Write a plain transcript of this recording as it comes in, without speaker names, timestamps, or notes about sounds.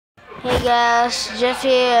Hey guys, Jeff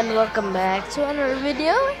here and welcome back to another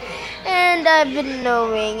video. And I've been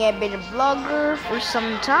a vlogger for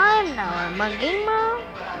some time now. I'm a gamer,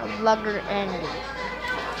 a vlogger, and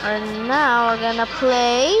now we're gonna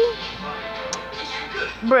play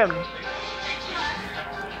BRIM.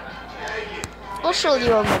 I'll show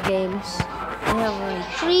you all my games. I have only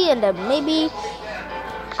 3, and then maybe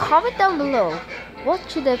comment down below what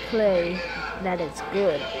should I play that is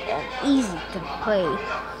good and easy to play.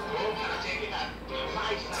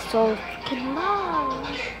 So freaking long.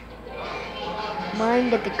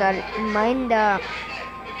 Mind the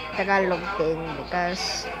Tagalog thing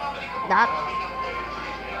because that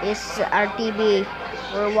is our TV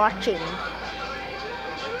we're watching.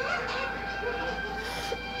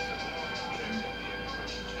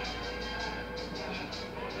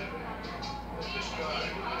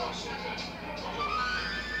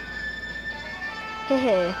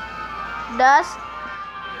 Hehe. That's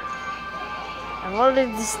I'm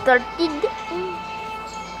already started.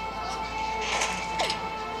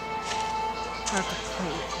 How to play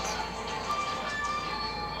it.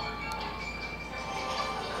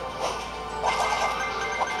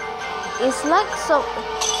 It's like so.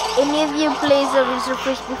 Any of you play Subway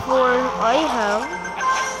Surfers before? I have.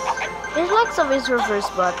 It's like Subway Surfers,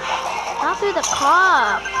 but not with a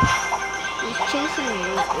cop. He's chasing me.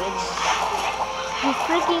 You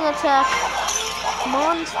freaking attack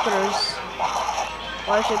monsters.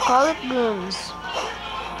 Or I should call it goons.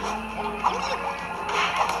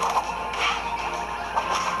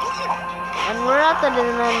 And we're at the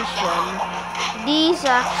dimension. These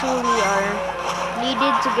actually are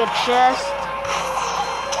needed to get chest.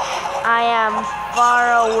 I am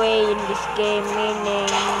far away in this game, meaning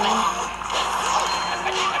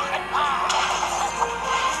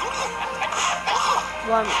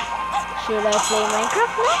should I play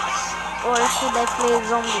Minecraft next? Or should I play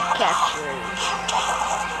Zombie Catchers?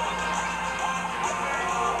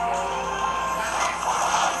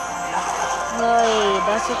 Hey,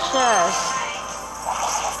 that's a chest.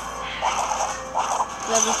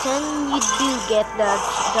 Level 10, you do get that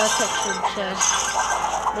textured chest.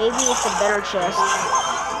 Maybe it's a better chest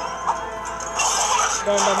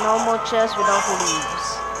than the normal chest without leaves.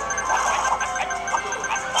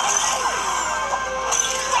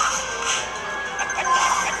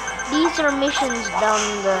 These are missions down,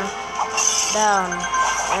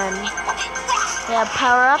 and they have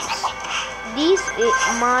power-ups.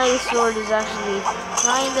 My sword is actually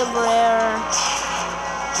kind of rare.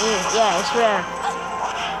 Yeah, it's rare.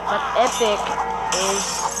 But epic is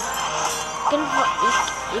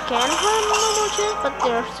you can find normal chests, but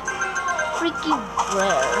they're freaking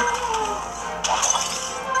rare.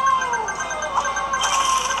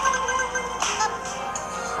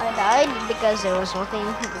 I died because there was nothing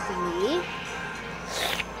hitting me.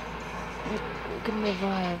 You can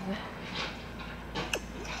revive.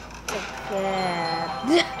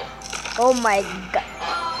 Oh my god.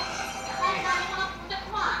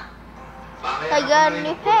 I got a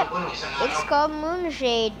new pet. It's called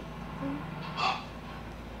Moonshade.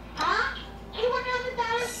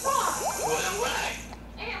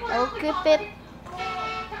 Okay, Pip.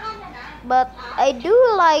 But I do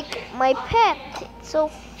like my pet. It's so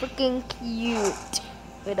freaking cute.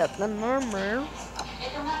 Without the murmur.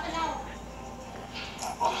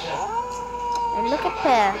 And look at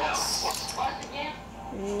pets.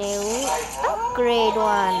 New upgrade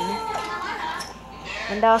one.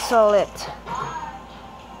 And that's all it.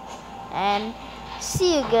 And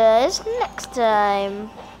see you guys next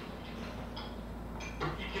time.